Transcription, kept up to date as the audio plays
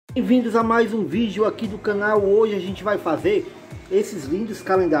Bem-vindos a mais um vídeo aqui do canal. Hoje a gente vai fazer esses lindos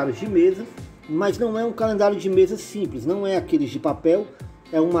calendários de mesa, mas não é um calendário de mesa simples, não é aqueles de papel,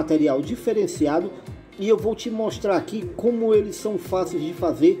 é um material diferenciado e eu vou te mostrar aqui como eles são fáceis de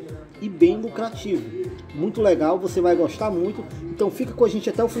fazer e bem lucrativo. Muito legal, você vai gostar muito, então fica com a gente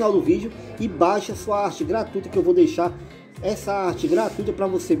até o final do vídeo e baixa a sua arte gratuita, que eu vou deixar essa arte gratuita para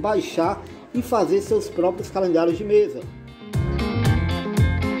você baixar e fazer seus próprios calendários de mesa.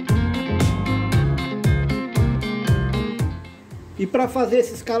 E para fazer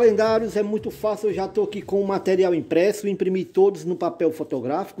esses calendários é muito fácil, eu já estou aqui com o material impresso, imprimi todos no papel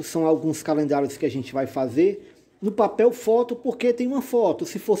fotográfico, são alguns calendários que a gente vai fazer no papel foto, porque tem uma foto.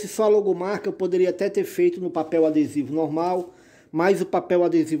 Se fosse só a logomarca, eu poderia até ter feito no papel adesivo normal, mas o papel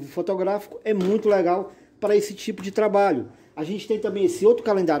adesivo fotográfico é muito legal para esse tipo de trabalho. A gente tem também esse outro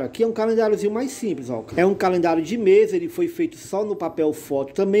calendário aqui, é um calendáriozinho mais simples, ó. É um calendário de mesa, ele foi feito só no papel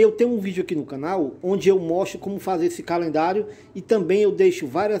foto. Também eu tenho um vídeo aqui no canal, onde eu mostro como fazer esse calendário e também eu deixo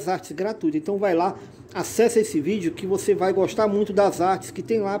várias artes gratuitas. Então vai lá, acessa esse vídeo que você vai gostar muito das artes que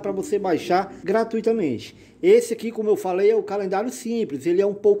tem lá para você baixar gratuitamente. Esse aqui, como eu falei, é o calendário simples, ele é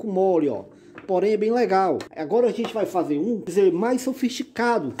um pouco mole, ó. Porém é bem legal. Agora a gente vai fazer um, quer dizer, mais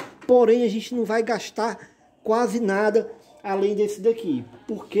sofisticado, porém a gente não vai gastar quase nada além desse daqui,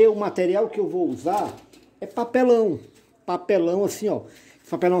 porque o material que eu vou usar é papelão. Papelão assim, ó.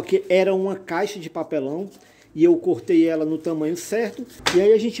 Esse papelão aqui era uma caixa de papelão e eu cortei ela no tamanho certo. E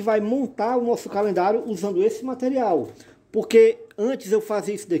aí a gente vai montar o nosso calendário usando esse material. Porque antes eu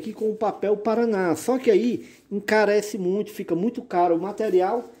fazia isso daqui com o papel Paraná, só que aí encarece muito, fica muito caro o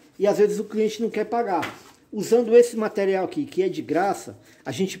material e às vezes o cliente não quer pagar. Usando esse material aqui, que é de graça,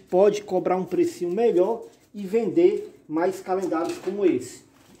 a gente pode cobrar um precinho melhor e vender mais calendários como esse.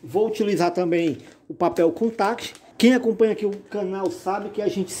 Vou utilizar também o papel contact. Quem acompanha aqui o canal sabe que a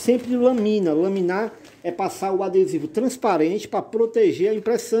gente sempre lamina. Laminar é passar o adesivo transparente para proteger a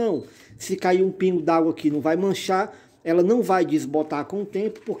impressão. Se cair um pingo d'água aqui não vai manchar, ela não vai desbotar com o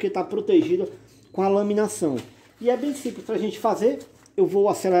tempo porque está protegida com a laminação. E é bem simples para a gente fazer. Eu vou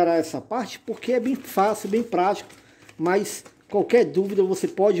acelerar essa parte porque é bem fácil, bem prático, mas qualquer dúvida você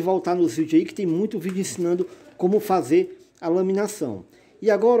pode voltar nos vídeos aí que tem muito vídeo ensinando como fazer a laminação.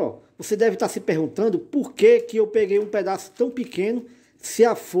 E agora, ó, você deve estar se perguntando por que eu peguei um pedaço tão pequeno se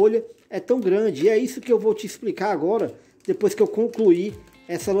a folha é tão grande. E é isso que eu vou te explicar agora, depois que eu concluir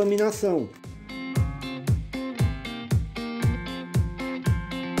essa laminação.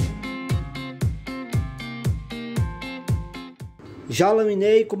 Já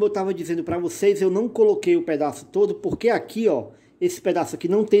laminei, como eu estava dizendo para vocês, eu não coloquei o pedaço todo, porque aqui, ó, esse pedaço aqui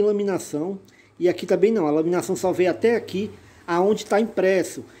não tem laminação. E aqui também não, a laminação só veio até aqui, aonde está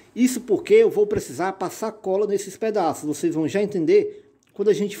impresso. Isso porque eu vou precisar passar cola nesses pedaços, vocês vão já entender quando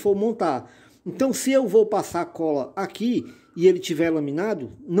a gente for montar. Então se eu vou passar cola aqui e ele tiver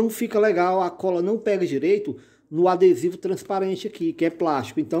laminado, não fica legal, a cola não pega direito no adesivo transparente aqui, que é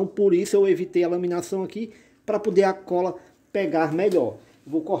plástico. Então por isso eu evitei a laminação aqui, para poder a cola pegar melhor.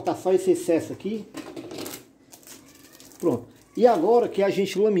 Vou cortar só esse excesso aqui. Pronto. E agora que a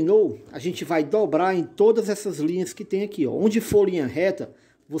gente laminou, a gente vai dobrar em todas essas linhas que tem aqui, ó. Onde for linha reta,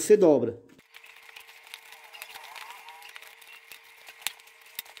 você dobra.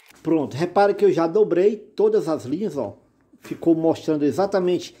 Pronto, repare que eu já dobrei todas as linhas, ó. Ficou mostrando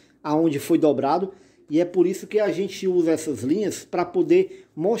exatamente aonde foi dobrado. E é por isso que a gente usa essas linhas para poder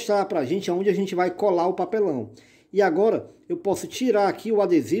mostrar pra gente aonde a gente vai colar o papelão. E agora eu posso tirar aqui o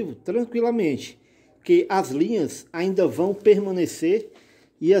adesivo tranquilamente, que as linhas ainda vão permanecer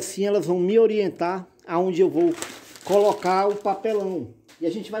e assim elas vão me orientar aonde eu vou colocar o papelão. E a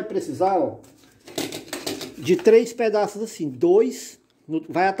gente vai precisar, ó, de 3 pedaços assim, 2,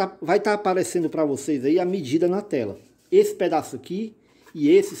 vai estar aparecendo para vocês aí a medida na tela. Esse pedaço aqui e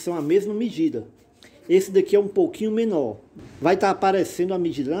esse são a mesma medida. Esse daqui é um pouquinho menor. Vai estar aparecendo a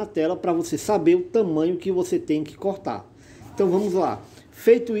medida na tela para você saber o tamanho que você tem que cortar. Então vamos lá.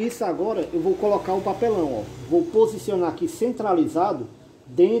 Feito isso, agora eu vou colocar o papelão, ó. Vou posicionar aqui centralizado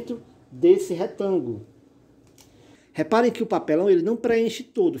dentro desse retângulo. Reparem que o papelão ele não preenche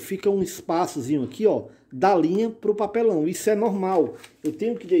todo, fica um espaçozinho aqui, ó, da linha para o papelão. Isso é normal. Eu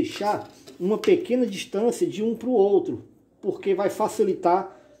tenho que deixar uma pequena distância de um para o outro, porque vai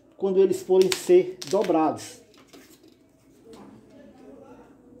facilitar quando eles forem ser dobrados.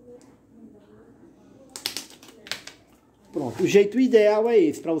 Pronto, o jeito ideal é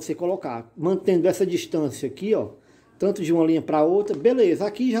esse, para você colocar, mantendo essa distância aqui, ó, tanto de uma linha para outra. Beleza,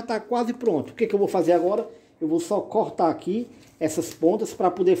 aqui já está quase pronto. O que eu vou fazer agora? Eu vou só cortar aqui essas pontas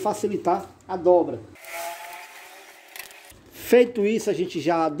para poder facilitar a dobra. Feito isso, a gente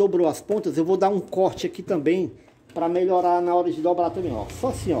já dobrou as pontas. Eu vou dar um corte aqui também, para melhorar na hora de dobrar também, ó. Só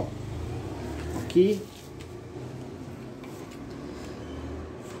assim, ó. Aqui.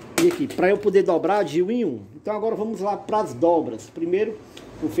 E aqui, para eu poder dobrar de um em um. Então agora vamos lá para as dobras. Primeiro,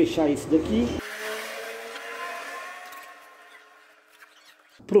 vou fechar esse daqui.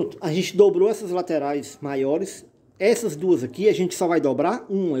 Pronto, a gente dobrou essas laterais maiores. Essas duas aqui a gente só vai dobrar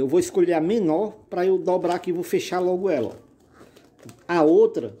uma. Eu vou escolher a menor para eu dobrar aqui, vou fechar logo ela. A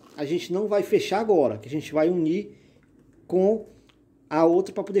outra a gente não vai fechar agora, que a gente vai unir com a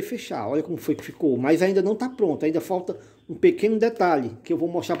outra para poder fechar. Olha como foi que ficou, mas ainda não está pronto, ainda falta um pequeno detalhe que eu vou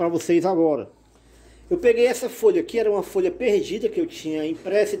mostrar para vocês agora. Eu peguei essa folha aqui, era uma folha perdida que eu tinha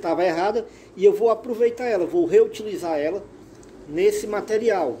impressa e estava errada, e eu vou aproveitar ela, vou reutilizar ela nesse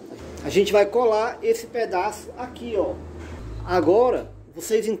material. A gente vai colar esse pedaço aqui, ó. Agora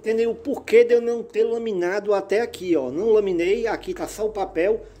vocês entendem o porquê de eu não ter laminado até aqui, ó. Não laminei, aqui tá só o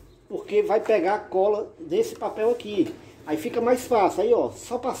papel, porque vai pegar a cola desse papel aqui. Aí fica mais fácil, aí ó,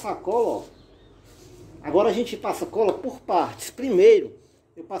 só passar a cola, ó. Agora a gente passa a cola por partes. Primeiro,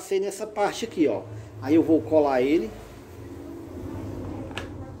 eu passei nessa parte aqui, ó. Aí eu vou colar ele.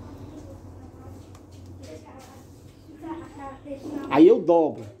 Aí eu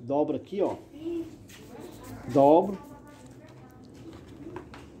dobro aqui, ó. Dobro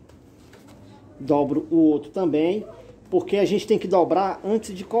o outro também, porque a gente tem que dobrar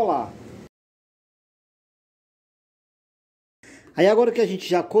antes de colar. Aí agora que a gente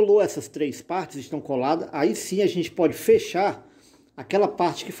já colou essas três partes, estão coladas, aí sim a gente pode fechar aquela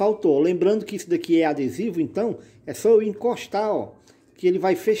parte que faltou. Lembrando que isso daqui é adesivo, então é só eu encostar, ó, que ele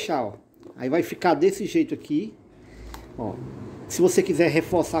vai fechar, ó. Aí vai ficar desse jeito aqui, ó. Se você quiser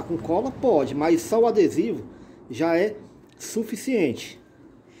reforçar com cola, pode, mas só o adesivo já é suficiente.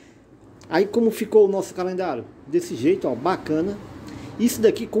 Aí como ficou o nosso calendário? Desse jeito, ó, bacana. Isso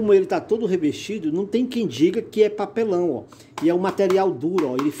daqui, como ele tá todo revestido, não tem quem diga que é papelão, ó. E é um material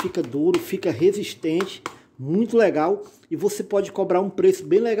duro, ó, ele fica duro, fica resistente, muito legal. E você pode cobrar um preço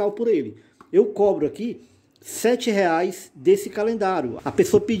bem legal por ele. Eu cobro aqui R$7 desse calendário. A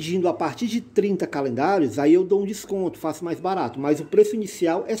pessoa pedindo a partir de 30 calendários, aí eu dou um desconto, faço mais barato. Mas o preço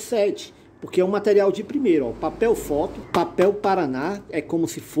inicial é 7, porque é um material de primeiro, ó. Papel foto, papel Paraná, é como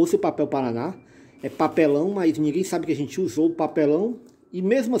se fosse o papel Paraná. É papelão, mas ninguém sabe que a gente usou o papelão. E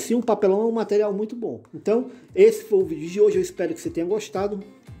mesmo assim o papelão é um material muito bom. Então esse foi o vídeo de hoje, eu espero que você tenha gostado.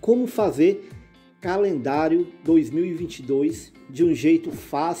 Como fazer calendário 2022 de um jeito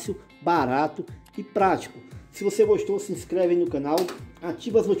fácil, barato e prático. Se você gostou, se inscreve aí no canal,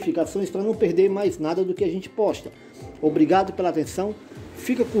 ativa as notificações para não perder mais nada do que a gente posta. Obrigado pela atenção,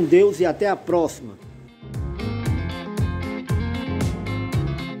 fica com Deus e até a próxima.